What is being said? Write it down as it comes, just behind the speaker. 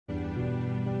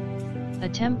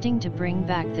Attempting to bring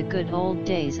back the good old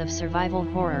days of survival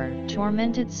horror,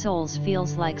 Tormented Souls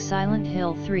feels like Silent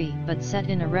Hill 3 but set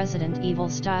in a Resident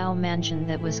Evil-style mansion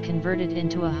that was converted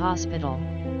into a hospital.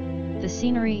 The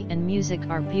scenery and music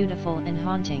are beautiful and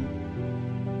haunting,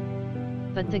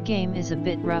 but the game is a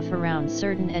bit rough around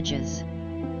certain edges.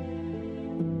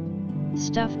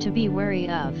 Stuff to be wary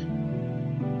of.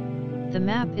 The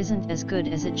map isn't as good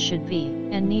as it should be,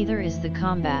 and neither is the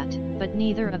combat, but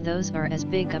neither of those are as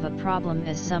big of a problem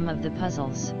as some of the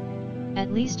puzzles.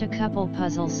 At least a couple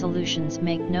puzzle solutions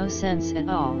make no sense at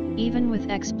all, even with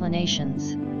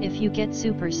explanations. If you get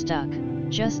super stuck,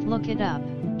 just look it up.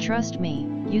 Trust me,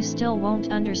 you still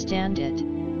won't understand it.